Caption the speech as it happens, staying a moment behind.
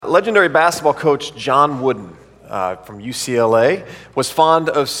Legendary basketball coach John Wooden from UCLA was fond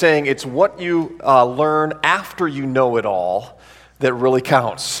of saying, it's what you learn after you know it all that really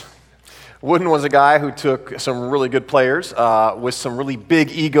counts. Wooden was a guy who took some really good players with some really big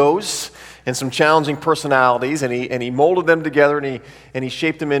egos and some challenging personalities, and he molded them together, and he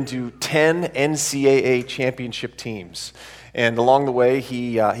shaped them into 10 NCAA championship teams. And along the way,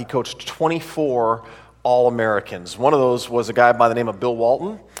 he coached 24 All-Americans. One of those was a guy by the name of Bill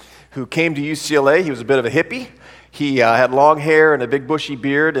walton, who came to UCLA. He was a bit of a hippie. He had long hair and a big bushy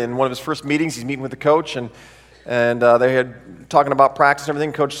beard. And one of his first meetings, he's meeting with the coach, and they had talking about practice and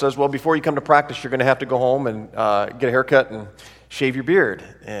everything. Coach says, well, before you come to practice, you're going to have to go home and get a haircut and shave your beard.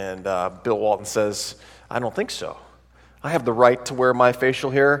 And Bill walton says, I don't think so. I have the right to wear my facial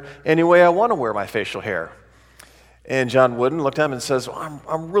hair any way I want to wear my facial hair. And John Wooden looked at him and says, well,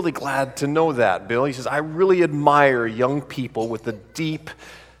 I'm really glad to know that, Bill. He says, I really admire young people with a deep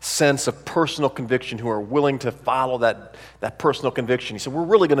sense of personal conviction who are willing to follow that personal conviction. He said, we're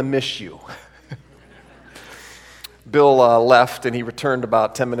really going to miss you. Bill left, and he returned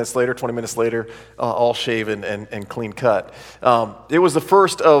about 10 minutes later, 20 minutes later, all shaven and clean cut. It was the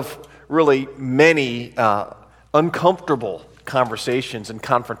first of really many uncomfortable conversations and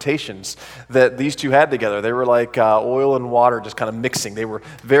confrontations that these two had together. They were like oil and water just kind of mixing. They were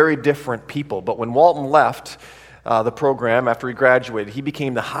very different people. But when Walton left the program after he graduated, he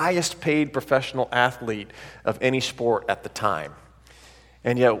became the highest paid professional athlete of any sport at the time.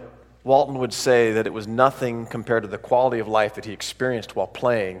 And yet, Walton would say that it was nothing compared to the quality of life that he experienced while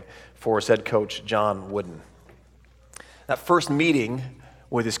playing for his head coach, John Wooden. That first meeting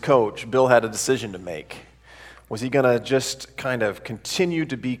with his coach, Bill had a decision to make. Was he going to just kind of continue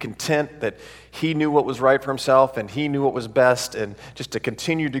to be content that he knew what was right for himself and he knew what was best, and just to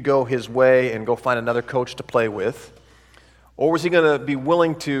continue to go his way and go find another coach to play with? Or was he going to be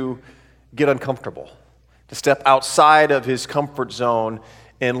willing to get uncomfortable, to step outside of his comfort zone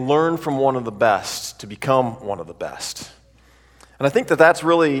and learn from one of the best to become one of the best? And I think that that's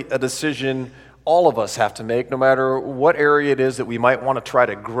really a decision all of us have to make, no matter what area it is that we might want to try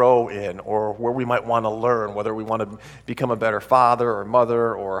to grow in, or where we might want to learn, whether we want to become a better father or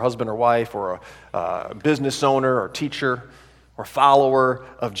mother or husband or wife or a business owner or teacher or follower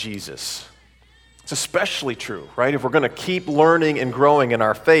of Jesus. It's especially true, right, if we're going to keep learning and growing in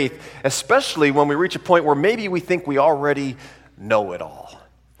our faith, especially when we reach a point where maybe we think we already know it all.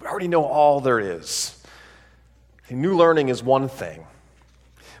 We already know all there is. New learning is one thing,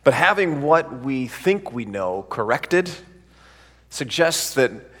 but having what we think we know corrected suggests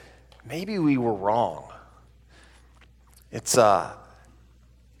that maybe we were wrong. It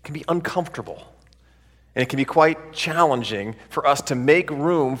can be uncomfortable, and it can be quite challenging for us to make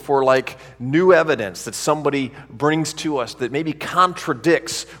room for new evidence that somebody brings to us that maybe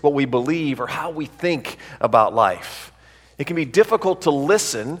contradicts what we believe or how we think about life. It can be difficult to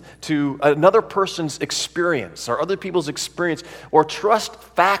listen to another person's experience or other people's experience, or trust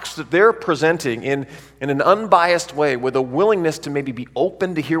facts that they're presenting in an unbiased way, with a willingness to maybe be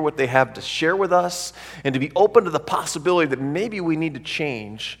open to hear what they have to share with us, and to be open to the possibility that maybe we need to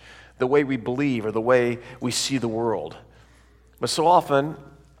change the way we believe or the way we see the world. But so often,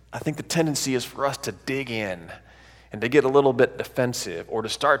 I think the tendency is for us to dig in and to get a little bit defensive, or to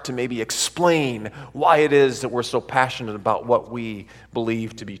start to maybe explain why it is that we're so passionate about what we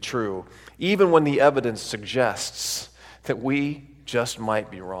believe to be true, even when the evidence suggests that we just might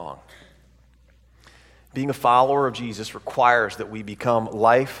be wrong. Being a follower of Jesus requires that we become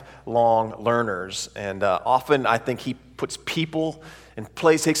lifelong learners, and often I think he puts people in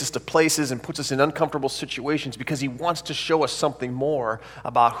place, takes us to places and puts us in uncomfortable situations because he wants to show us something more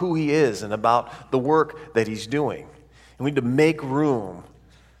about who he is and about the work that he's doing. We need to make room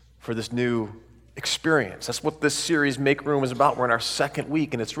for this new experience. That's what this series, Make Room, is about. We're in our second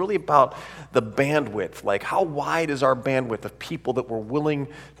week, and it's really about the bandwidth. How wide is our bandwidth of people that we're willing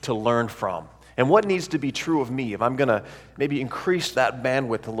to learn from? And what needs to be true of me if I'm going to maybe increase that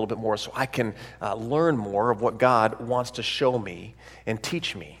bandwidth a little bit more so I can learn more of what God wants to show me and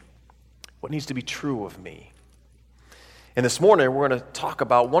teach me? What needs to be true of me? And this morning, we're going to talk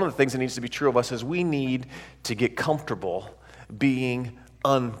about one of the things that needs to be true of us is we need to get comfortable being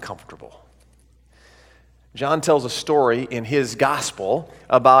uncomfortable. John tells a story in his gospel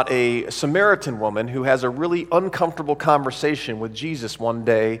about a Samaritan woman who has a really uncomfortable conversation with Jesus one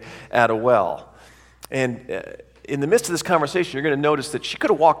day at a well. And in the midst of this conversation, you're going to notice that she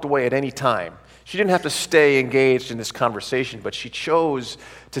could have walked away at any time. She didn't have to stay engaged in this conversation, but she chose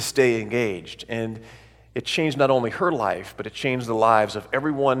to stay engaged. And it changed not only her life, but it changed the lives of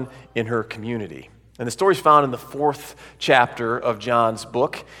everyone in her community. And the story's found in the 4th chapter of John's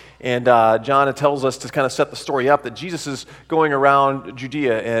book. And John tells us to kind of set the story up that Jesus is going around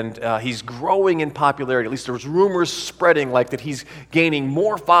Judea and he's growing in popularity. At least there's rumors spreading like that he's gaining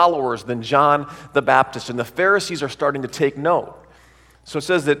more followers than John the Baptist. And the Pharisees are starting to take note. So it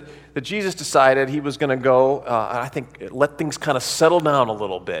says that Jesus decided he was going to go, I think, let things kind of settle down a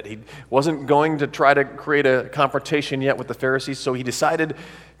little bit. He wasn't going to try to create a confrontation yet with the Pharisees, so he decided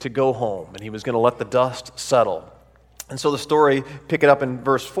to go home, and he was going to let the dust settle. And so the story, pick it up in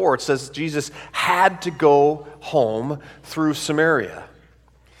verse 4, it says Jesus had to go home through Samaria.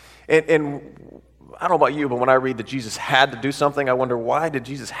 And I don't know about you, but when I read that Jesus had to do something, I wonder, why did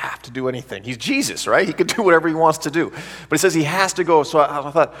Jesus have to do anything? He's Jesus, right? He could do whatever he wants to do. But it says he has to go. So I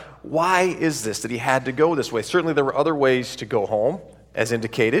thought, why is this that he had to go this way? Certainly there were other ways to go home, as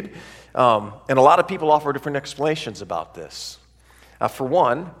indicated. And a lot of people offer different explanations about this. For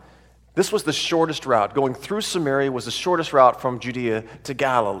one, this was the shortest route. Going through Samaria was the shortest route from Judea to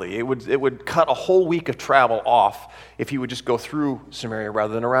Galilee. It would cut a whole week of travel off if he would just go through Samaria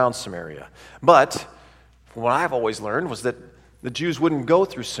rather than around Samaria. But what I've always learned was that the Jews wouldn't go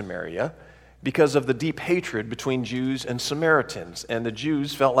through Samaria because of the deep hatred between Jews and Samaritans. And the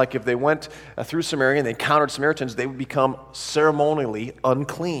Jews felt like if they went through Samaria and they encountered Samaritans, they would become ceremonially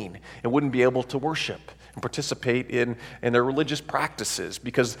unclean and wouldn't be able to worship and participate in their religious practices,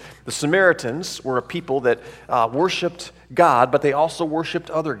 because the Samaritans were a people that worshiped God, but they also worshiped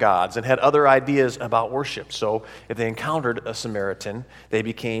other gods and had other ideas about worship. So if they encountered a Samaritan, they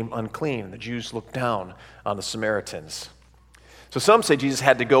became unclean. The Jews looked down on the Samaritans. So some say Jesus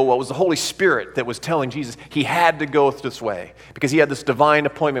had to go. Well, it was the Holy Spirit that was telling Jesus he had to go this way because he had this divine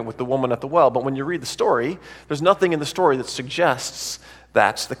appointment with the woman at the well. But when you read the story, there's nothing in the story that suggests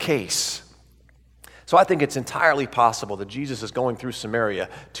that's the case. So I think it's entirely possible that Jesus is going through Samaria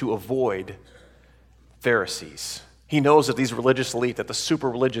to avoid Pharisees. He knows that these religious elite, that the super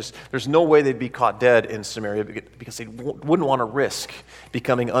religious, there's no way they'd be caught dead in Samaria because they wouldn't want to risk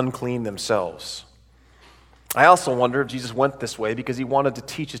becoming unclean themselves. I also wonder if Jesus went this way because he wanted to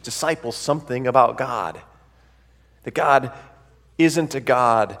teach his disciples something about God. That God isn't a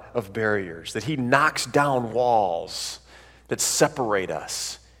God of barriers, that he knocks down walls that separate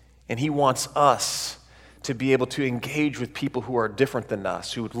us, and he wants us to be able to engage with people who are different than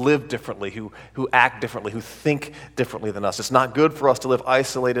us, who live differently, who act differently, who think differently than us. It's not good for us to live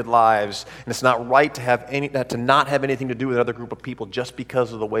isolated lives, and it's not right to not have anything to do with another group of people just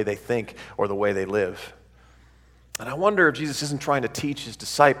because of the way they think or the way they live. And I wonder if Jesus isn't trying to teach his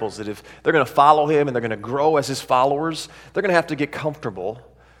disciples that if they're going to follow him and they're going to grow as his followers, they're going to have to get comfortable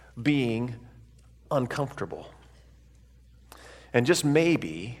being uncomfortable. And just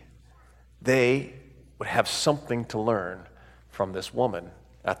maybe they would have something to learn from this woman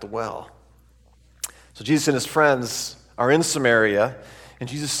at the well. So Jesus and his friends are in Samaria, and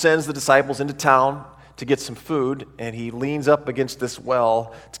Jesus sends the disciples into town to get some food, and he leans up against this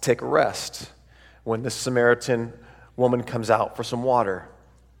well to take a rest when this Samaritan woman comes out for some water.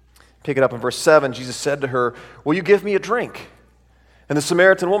 Pick it up in verse 7. Jesus said to her, "Will you give me a drink?" And the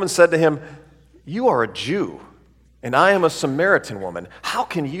Samaritan woman said to him, "You are a Jew, and I am a Samaritan woman. How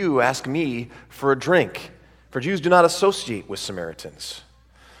can you ask me for a drink? For Jews do not associate with Samaritans."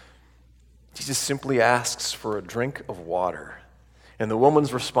 Jesus simply asks for a drink of water. And the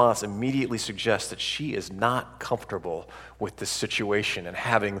woman's response immediately suggests that she is not comfortable with this situation and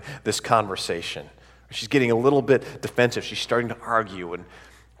having this conversation. She's getting a little bit defensive. She's starting to argue. And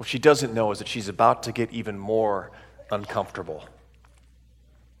what she doesn't know is that she's about to get even more uncomfortable.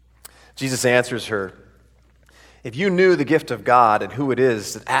 Jesus answers her, "If you knew the gift of God and who it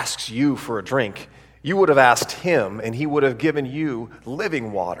is that asks you for a drink, you would have asked him, and he would have given you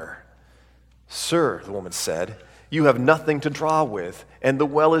living water." "Sir," the woman said, "you have nothing to draw with, and the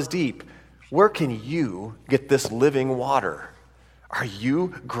well is deep. Where can you get this living water? Are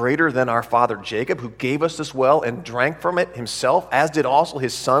you greater than our father Jacob, who gave us this well and drank from it himself, as did also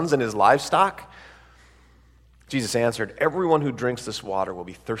his sons and his livestock?" Jesus answered, "Everyone who drinks this water will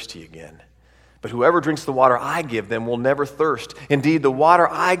be thirsty again. But whoever drinks the water I give them will never thirst. Indeed, the water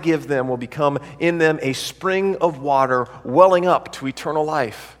I give them will become in them a spring of water welling up to eternal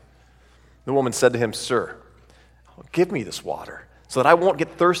life." The woman said to him, "Sir, give me this water so that I won't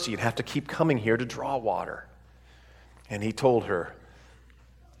get thirsty and have to keep coming here to draw water." And he told her,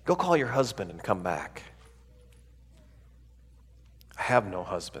 "Go call your husband and come back." "I have no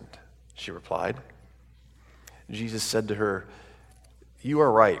husband," she replied. Jesus said to her, "You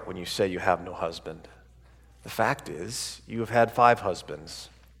are right when you say you have no husband. The fact is, you have had 5 husbands,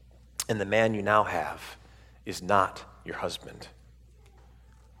 and the man you now have is not your husband."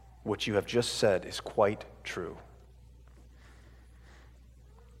 what you have just said is quite true.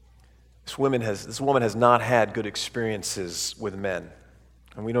 This woman has not had good experiences with men.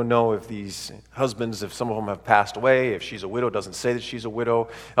 And we don't know if these husbands, if some of them have passed away, if she's a widow. It doesn't say that she's a widow.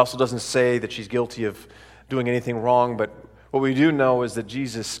 It also doesn't say that she's guilty of doing anything wrong. But what we do know is that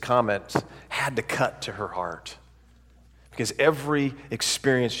Jesus' comment had to cut to her heart. Because every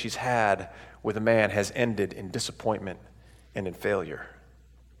experience she's had with a man has ended in disappointment and in failure.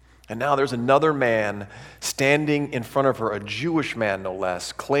 And now there's another man standing in front of her, a Jewish man no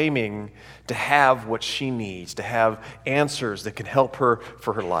less, claiming to have what she needs, to have answers that can help her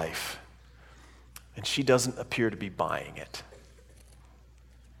for her life. And she doesn't appear to be buying it.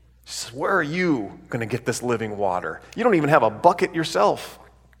 She says, where are you going to get this living water? You don't even have a bucket yourself.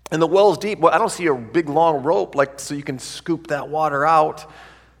 And the well's deep. Well, I don't see a big long rope so you can scoop that water out.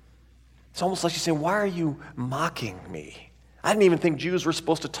 It's almost like she's saying, why are you mocking me? I didn't even think Jews were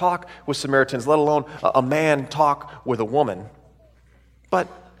supposed to talk with Samaritans, let alone a man talk with a woman. But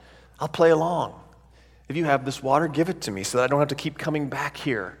I'll play along. If you have this water, give it to me so that I don't have to keep coming back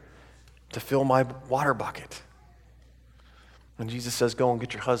here to fill my water bucket. And Jesus says, go and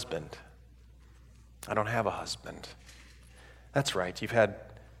get your husband. I don't have a husband. That's right, you've had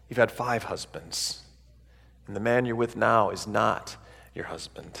 5 husbands. And the man you're with now is not your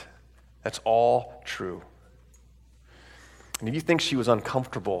husband. That's all true. And if you think she was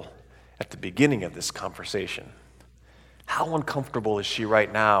uncomfortable at the beginning of this conversation, how uncomfortable is she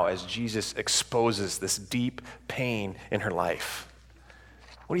right now as Jesus exposes this deep pain in her life?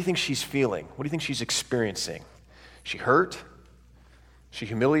 What do you think she's feeling? What do you think she's experiencing? She hurt? She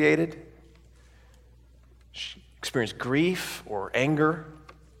humiliated? She experienced grief or anger?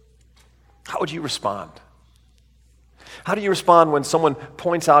 How would you respond? How do you respond when someone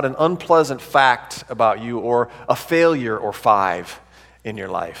points out an unpleasant fact about you or a failure or 5 in your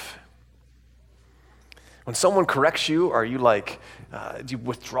life? When someone corrects you, are you do you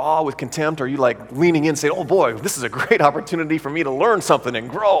withdraw with contempt? Or are you leaning in and say, oh boy, this is a great opportunity for me to learn something and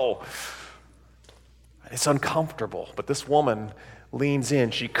grow? It's uncomfortable, but this woman leans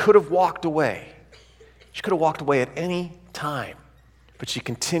in. She could have walked away. She could have walked away at any time, but she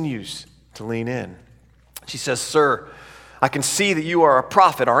continues to lean in. She says, sir, I can see that you are a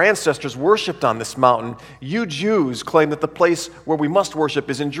prophet. Our ancestors worshipped on this mountain. You Jews claim that the place where we must worship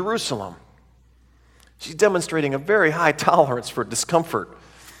is in Jerusalem. She's demonstrating a very high tolerance for discomfort.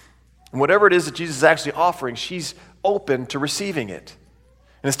 And whatever it is that Jesus is actually offering, she's open to receiving it.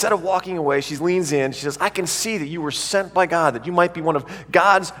 And instead of walking away, she leans in. She says, I can see that you were sent by God, that you might be one of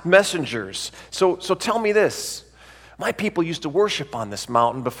God's messengers. So tell me this. My people used to worship on this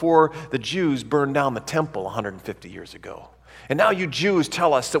mountain before the Jews burned down the temple 150 years ago. And now you Jews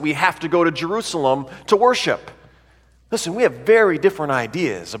tell us that we have to go to Jerusalem to worship. Listen, we have very different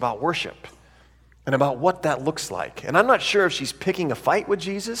ideas about worship and about what that looks like. And I'm not sure if she's picking a fight with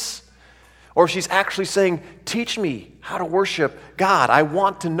Jesus or if she's actually saying, teach me how to worship God. I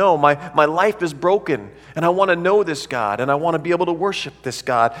want to know. My life is broken, and I want to know this God, and I want to be able to worship this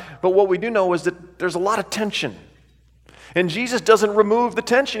God. But what we do know is that there's a lot of tension. And Jesus doesn't remove the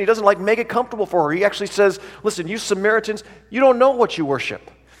tension. He doesn't make it comfortable for her. He actually says, listen, you Samaritans, you don't know what you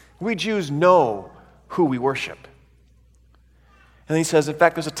worship. We Jews know who we worship. And then he says, in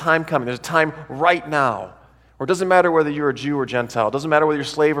fact, there's a time coming. There's a time right now where it doesn't matter whether you're a Jew or Gentile. It doesn't matter whether you're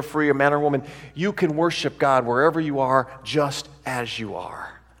slave or free, a man or woman. You can worship God wherever you are, just as you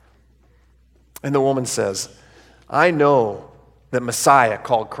are. And the woman says, I know that Messiah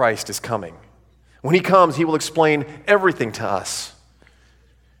called Christ is coming. When he comes, he will explain everything to us.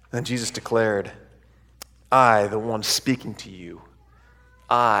 Then Jesus declared, I, the one speaking to you,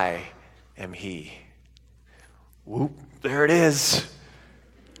 I am he. Whoop, there it is.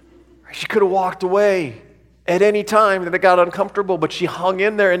 She could have walked away at any time that it got uncomfortable, but she hung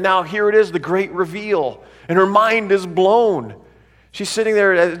in there, and now here it is, the great reveal, and her mind is blown. She's sitting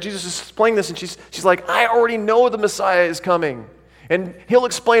there as Jesus is explaining this, and she's like, I already know the Messiah is coming. And he'll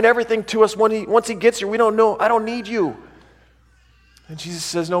explain everything to us once he gets here. We don't know. I don't need you. And Jesus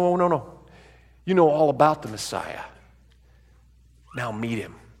says, no. You know all about the Messiah. Now meet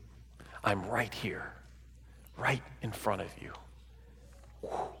him. I'm right here, right in front of you.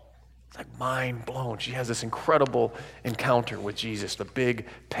 It's like mind blown. She has this incredible encounter with Jesus, the big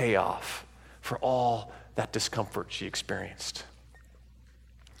payoff for all that discomfort she experienced.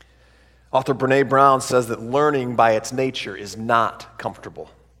 Author Brené Brown says that learning by its nature is not comfortable.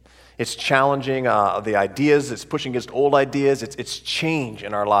 It's challenging the ideas, it's pushing against old ideas, it's change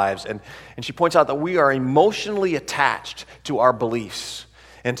in our lives. And she points out that we are emotionally attached to our beliefs.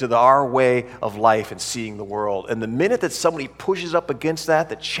 and to our way of life and seeing the world. And the minute that somebody pushes up against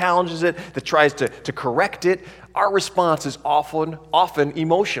that challenges it, that tries to correct it, our response is often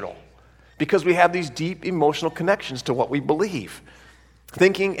emotional, because we have these deep emotional connections to what we believe.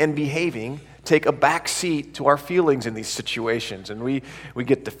 Thinking and behaving take a back seat to our feelings in these situations, and we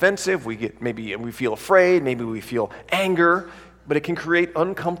get defensive, we feel afraid, maybe we feel anger, but it can create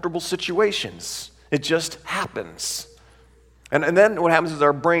uncomfortable situations. It just happens. And then what happens is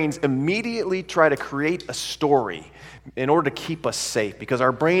our brains immediately try to create a story in order to keep us safe, because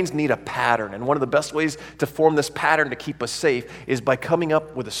our brains need a pattern. And one of the best ways to form this pattern to keep us safe is by coming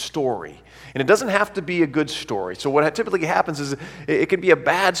up with a story. And it doesn't have to be a good story. So what typically happens is it can be a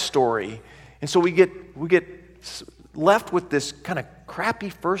bad story. And so we get left with this kind of crappy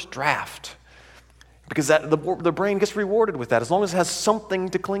first draft, because the brain gets rewarded with that as long as it has something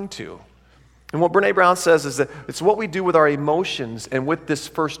to cling to. And what Brené Brown says is that it's what we do with our emotions and with this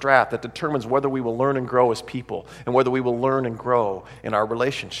first draft that determines whether we will learn and grow as people and whether we will learn and grow in our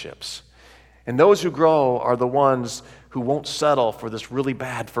relationships. And those who grow are the ones who won't settle for this really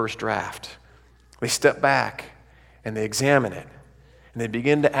bad first draft. They step back and they examine it. And they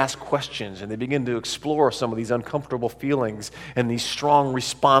begin to ask questions, and they begin to explore some of these uncomfortable feelings and these strong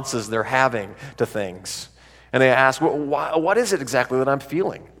responses they're having to things. And they ask, well, what is it exactly that I'm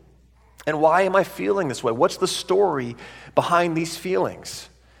feeling? And why am I feeling this way? What's the story behind these feelings?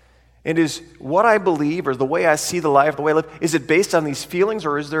 And is what I believe, or the way I see the life, the way I live, is it based on these feelings,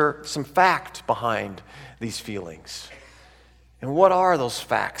 or is there some fact behind these feelings? And what are those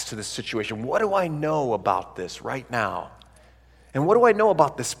facts to this situation? What do I know about this right now? And what do I know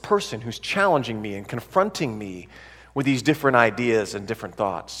about this person who's challenging me and confronting me with these different ideas and different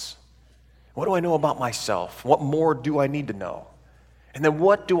thoughts? What do I know about myself? What more do I need to know? And then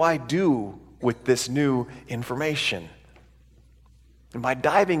what do I do with this new information? And by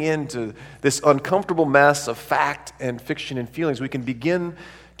diving into this uncomfortable mess of fact and fiction and feelings, we can begin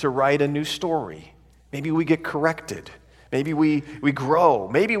to write a new story. Maybe we get corrected. Maybe we grow.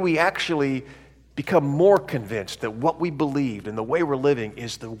 Maybe we actually become more convinced that what we believed and the way we're living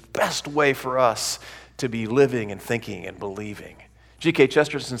is the best way for us to be living and thinking and believing. G.K.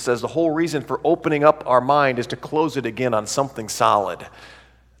 Chesterton says the whole reason for opening up our mind is to close it again on something solid.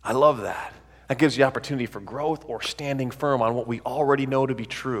 I love that. That gives the opportunity for growth or standing firm on what we already know to be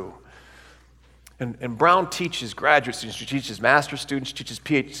true. And Brown teaches graduate students, she teaches master's students, she teaches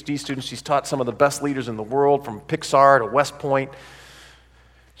PhD students. She's taught some of the best leaders in the world, from Pixar to West Point.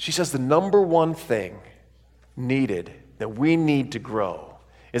 She says the number one thing needed, that we need to grow,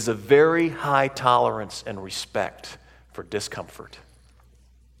 is a very high tolerance and respect for discomfort.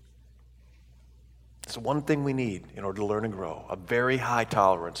 It's one thing we need in order to learn and grow, a very high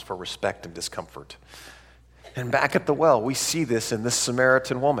tolerance for respect and discomfort. And back at the well, we see this in this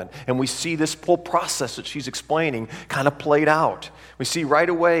Samaritan woman, and we see this whole process that she's explaining kind of played out. We see right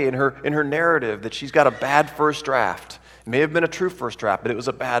away in her narrative that she's got a bad first draft. It may have been a true first draft, but it was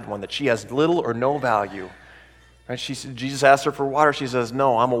a bad one, that she has little or no value. Right? Jesus asked her for water. She says,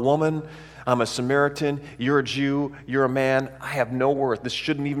 no, I'm a woman. I'm a Samaritan. You're a Jew. You're a man. I have no worth. We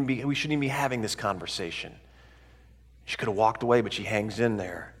shouldn't even be having this conversation. She could have walked away, but she hangs in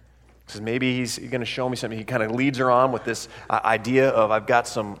there. Says maybe he's going to show me something. He kind of leads her on with this idea of I've got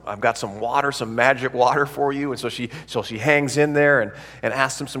some water, some magic water for you. And so she hangs in there and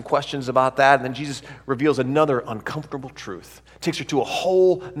asks him some questions about that. And then Jesus reveals another uncomfortable truth. Takes her to a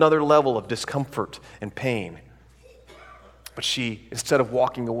whole another level of discomfort and pain. But she, instead of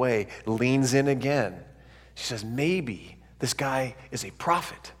walking away, leans in again. She says, maybe this guy is a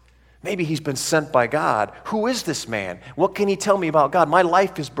prophet. Maybe he's been sent by God. Who is this man? What can he tell me about God? My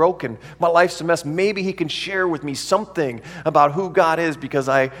life is broken. My life's a mess. Maybe he can share with me something about who God is, because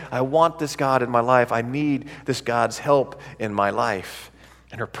I want this God in my life. I need this God's help in my life.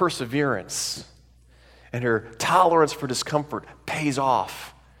 And her perseverance and her tolerance for discomfort pays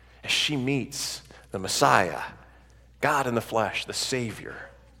off as she meets the Messiah, God in the flesh, the Savior.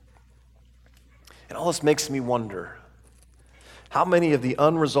 And all this makes me wonder, how many of the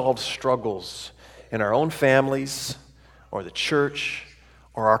unresolved struggles in our own families or the church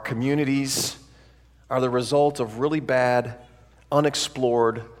or our communities are the result of really bad,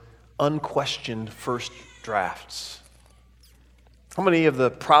 unexplored, unquestioned first drafts? How many of the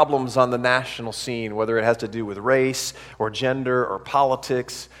problems on the national scene, whether it has to do with race or gender or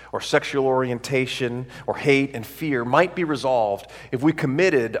politics or sexual orientation or hate and fear, might be resolved if we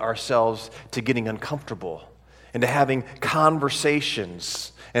committed ourselves to getting uncomfortable and to having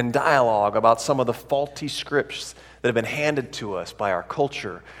conversations and dialogue about some of the faulty scripts that have been handed to us by our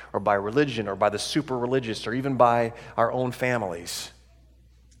culture or by religion or by the super religious or even by our own families?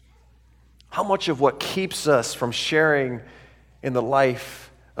 How much of what keeps us from sharing in the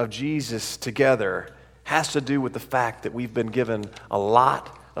life of Jesus together has to do with the fact that we've been given a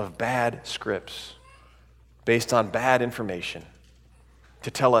lot of bad scripts based on bad information to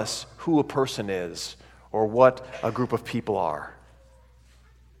tell us who a person is or what a group of people are.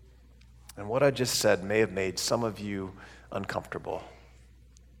 And what I just said may have made some of you uncomfortable,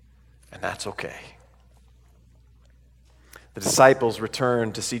 and that's okay. The disciples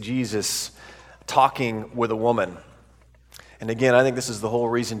returned to see Jesus talking with a woman. And again, I think this is the whole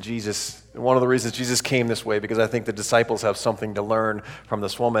reason one of the reasons Jesus came this way, because I think the disciples have something to learn from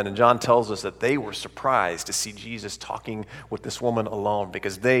this woman. And John tells us that they were surprised to see Jesus talking with this woman alone,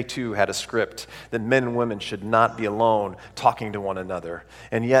 because they too had a script that men and women should not be alone talking to one another.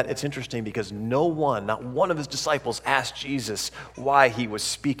 And yet it's interesting because not one of his disciples asked Jesus why he was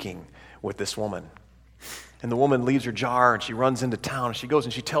speaking with this woman. And the woman leaves her jar and she runs into town and she goes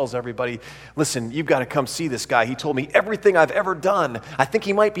and she tells everybody, listen, you've got to come see this guy. He told me everything I've ever done. I think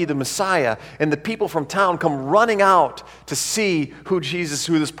he might be the Messiah. And the people from town come running out to see who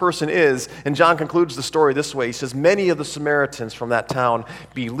this person is. And John concludes the story this way. He says, many of the Samaritans from that town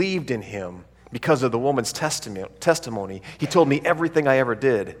believed in him because of the woman's testimony. He told me everything I ever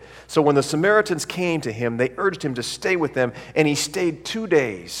did. So when the Samaritans came to him, they urged him to stay with them, and he stayed 2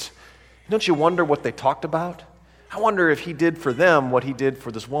 days. Don't you wonder what they talked about? I wonder if he did for them what he did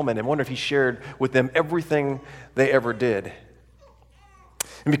for this woman, and wonder if he shared with them everything they ever did.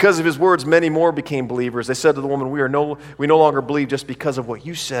 And because of his words, many more became believers. They said to the woman, we no longer believe just because of what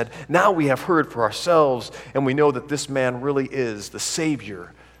you said. Now we have heard for ourselves, and we know that this man really is the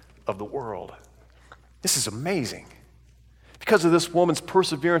Savior of the world. This is amazing. Because of this woman's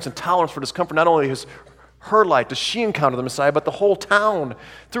perseverance and tolerance for discomfort, not only her life does she encounter the Messiah, but the whole town,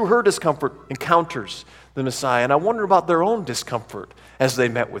 through her discomfort, encounters the Messiah. And I wonder about their own discomfort as they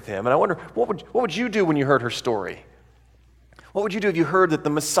met with him. And I wonder, what would you do when you heard her story? What would you do if you heard that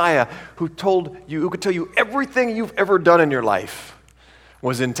the Messiah who could tell you everything you've ever done in your life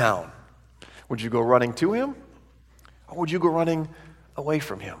was in town? Would you go running to him? Or would you go running away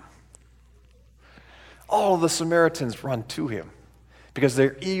from him? All of the Samaritans run to him because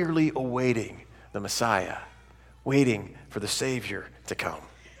they're eagerly awaiting the Messiah, waiting for the Savior to come.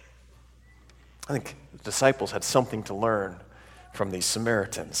 I think the disciples had something to learn from these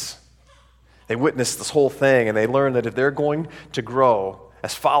Samaritans. They witnessed this whole thing, and they learned that if they're going to grow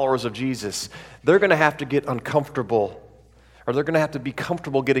as followers of Jesus, they're going to have to get uncomfortable, or they're going to have to be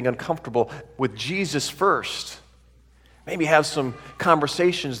comfortable getting uncomfortable with Jesus first. Maybe have some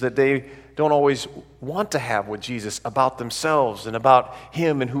conversations that they don't always want to have with Jesus about themselves and about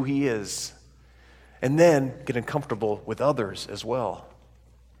him and who he is. And then get uncomfortable with others as well.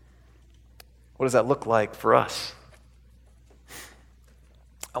 What does that look like for us?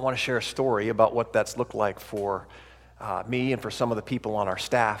 I want to share a story about what that's looked like for me and for some of the people on our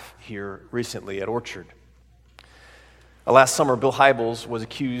staff here recently at Orchard. Last summer, Bill Hybels was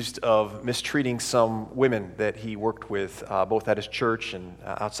accused of mistreating some women that he worked with, both at his church and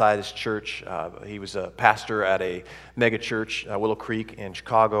outside his church. He was a pastor at a mega church, Willow Creek in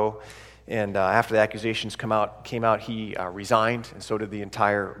Chicago. And after the accusations came out, he resigned, and so did the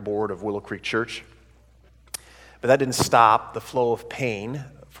entire board of Willow Creek Church. But that didn't stop the flow of pain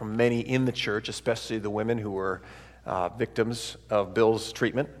from many in the church, especially the women who were victims of Bill's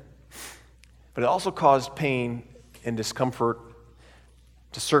treatment. But it also caused pain and discomfort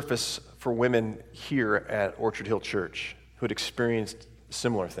to surface for women here at Orchard Hill Church who had experienced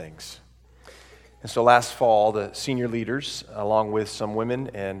similar things. And so last fall, the senior leaders, along with some women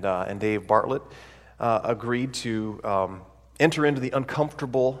and Dave Bartlett, agreed to enter into the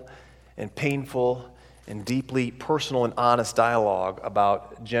uncomfortable and painful and deeply personal and honest dialogue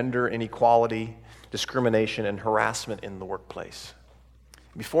about gender inequality, discrimination, and harassment in the workplace.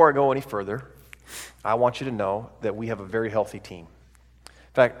 Before I go any further, I want you to know that we have a very healthy team.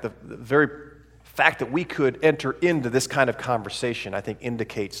 In fact, the very fact that we could enter into this kind of conversation, I think,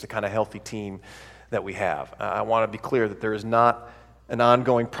 indicates the kind of healthy team that we have. I want to be clear that there is not an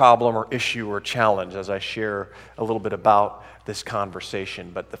ongoing problem or issue or challenge as I share a little bit about this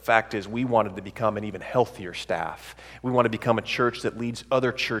conversation. But the fact is, we wanted to become an even healthier staff. We want to become a church that leads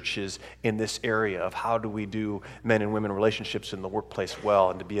other churches in this area of how do we do men and women relationships in the workplace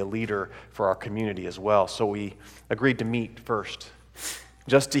well, and to be a leader for our community as well. So we agreed to meet first,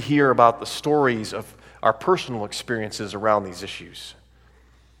 just to hear about the stories of our personal experiences around these issues.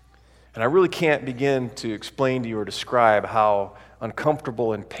 And I really can't begin to explain to you or describe how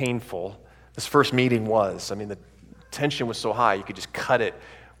uncomfortable and painful this first meeting was. I mean, the tension was so high, you could just cut it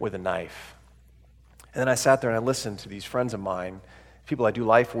with a knife. And then I sat there and I listened to these friends of mine people I do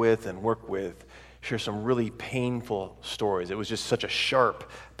life with and work with share some really painful stories. It was just such a sharp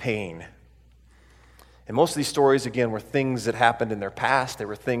pain. And most of these stories, again, were things that happened in their past. They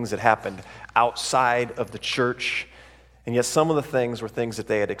were things that happened outside of the church. And yet some of the things were things that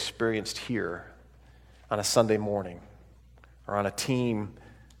they had experienced here on a Sunday morning or on a team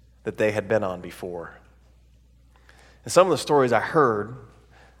that they had been on before. And some of the stories I heard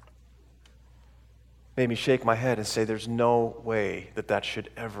made me shake my head and say, there's no way that that should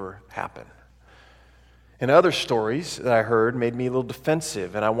ever happen. And other stories that I heard made me a little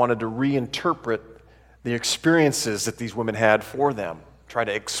defensive, and I wanted to reinterpret the experiences that these women had for them, try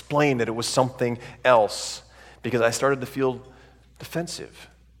to explain that it was something else, because I started to feel defensive.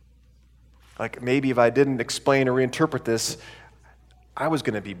 Like maybe if I didn't explain or reinterpret this, I was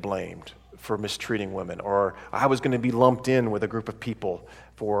going to be blamed for mistreating women, or I was going to be lumped in with a group of people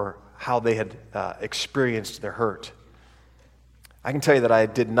for how they had experienced their hurt. I can tell you that I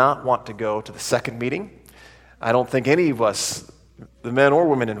did not want to go to the second meeting. I don't think any of us, the men or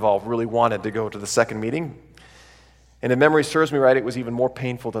women involved, really wanted to go to the second meeting. And if memory serves me right, it was even more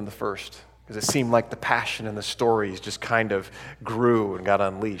painful than the first, because it seemed like the passion and the stories just kind of grew and got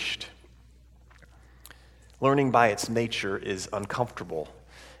unleashed. Learning by its nature is uncomfortable,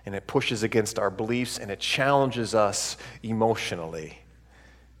 and it pushes against our beliefs, and it challenges us emotionally.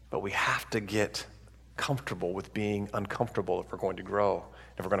 But we have to get comfortable with being uncomfortable if we're going to grow,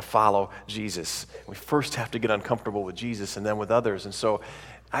 if we're going to follow Jesus. We first have to get uncomfortable with Jesus and then with others. And so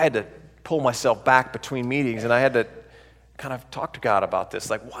I had to pull myself back between meetings, and I had to kind of talk to God about this.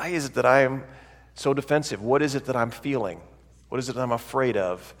 Like, why is it that I am so defensive? What is it that I'm feeling? What is it that I'm afraid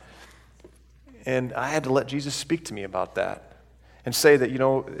of? And I had to let Jesus speak to me about that and say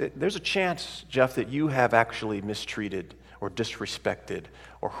that, there's a chance, Jeff, that you have actually mistreated or disrespected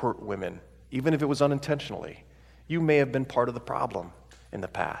or hurt women, even if it was unintentionally. You may have been part of the problem in the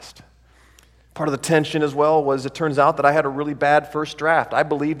past. Part of the tension as well was it turns out that I had a really bad first draft. I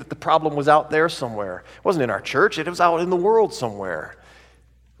believed that the problem was out there somewhere. It wasn't in our church, it was out in the world somewhere.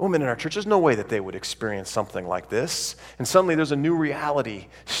 Women in our church, there's no way that they would experience something like this. And suddenly there's a new reality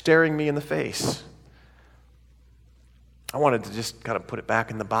staring me in the face. I wanted to just kind of put it back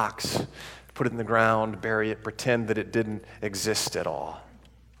in the box, put it in the ground, bury it, pretend that it didn't exist at all.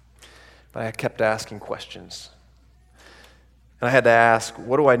 But I kept asking questions. And I had to ask,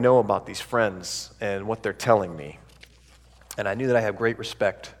 what do I know about these friends and what they're telling me? And I knew that I have great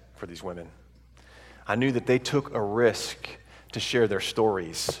respect for these women. I knew that they took a risk to share their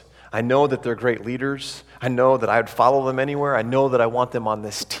stories. I know that they're great leaders. I know that I would follow them anywhere. I know that I want them on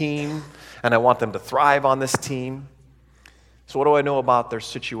this team, and I want them to thrive on this team. So what do I know about their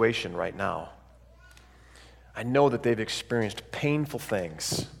situation right now? I know that they've experienced painful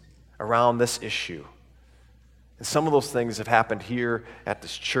things around this issue. And some of those things have happened here at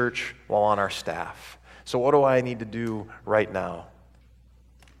this church while on our staff. So what do I need to do right now?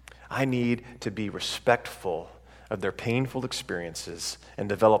 I need to be respectful of their painful experiences and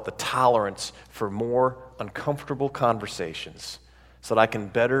develop the tolerance for more uncomfortable conversations so that I can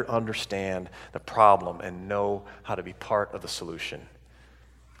better understand the problem and know how to be part of the solution.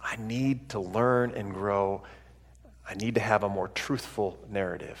 I need to learn and grow. I need to have a more truthful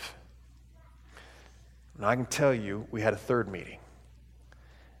narrative. And I can tell you, we had a third meeting,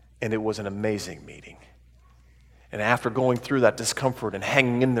 and it was an amazing meeting. And after going through that discomfort and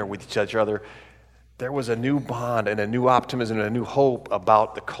hanging in there with each other, there was a new bond and a new optimism and a new hope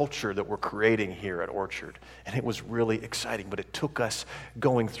about the culture that we're creating here at Orchard. And it was really exciting, but it took us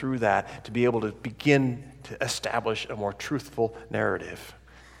going through that to be able to begin to establish a more truthful narrative.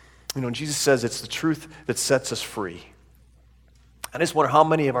 Jesus says it's the truth that sets us free. I just wonder how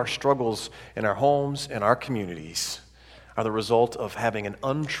many of our struggles in our homes and our communities are the result of having an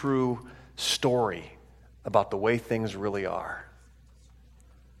untrue story about the way things really are.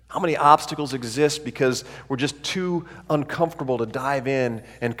 How many obstacles exist because we're just too uncomfortable to dive in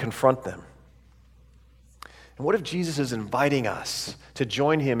and confront them? And what if Jesus is inviting us to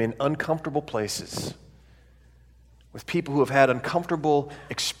join him in uncomfortable places with people who have had uncomfortable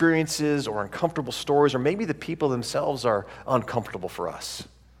experiences or uncomfortable stories, or maybe the people themselves are uncomfortable for us?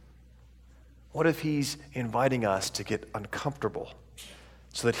 What if he's inviting us to get uncomfortable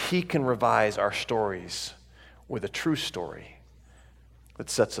so that he can revise our stories with a true story that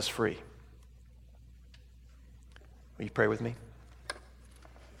sets us free? Will you pray with me?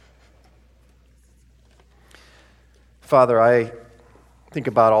 Father, I think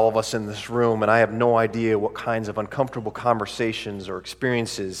about all of us in this room, and I have no idea what kinds of uncomfortable conversations or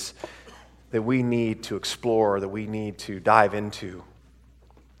experiences that we need to explore, that we need to dive into,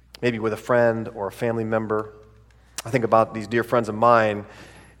 maybe with a friend or a family member, I think about these dear friends of mine.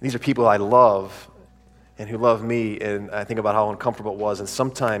 These are people I love and who love me, and I think about how uncomfortable it was. And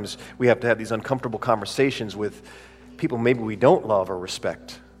sometimes we have to have these uncomfortable conversations with people maybe we don't love or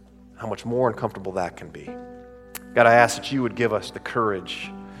respect, how much more uncomfortable that can be. God, I ask that you would give us the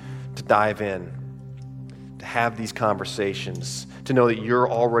courage to dive in, to have these conversations, to know that you're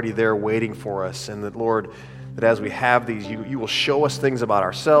already there waiting for us, and that, Lord, that as we have these, you will show us things about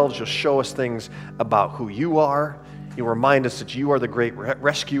ourselves, you'll show us things about who you are, you'll remind us that you are the great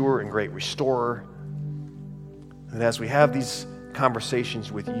rescuer and great restorer. And as we have these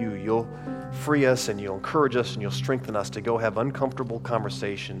conversations with you, you'll free us and you'll encourage us and you'll strengthen us to go have uncomfortable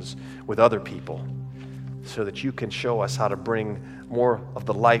conversations with other people so that you can show us how to bring more of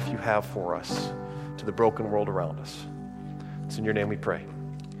the life you have for us to the broken world around us. It's in your name we pray.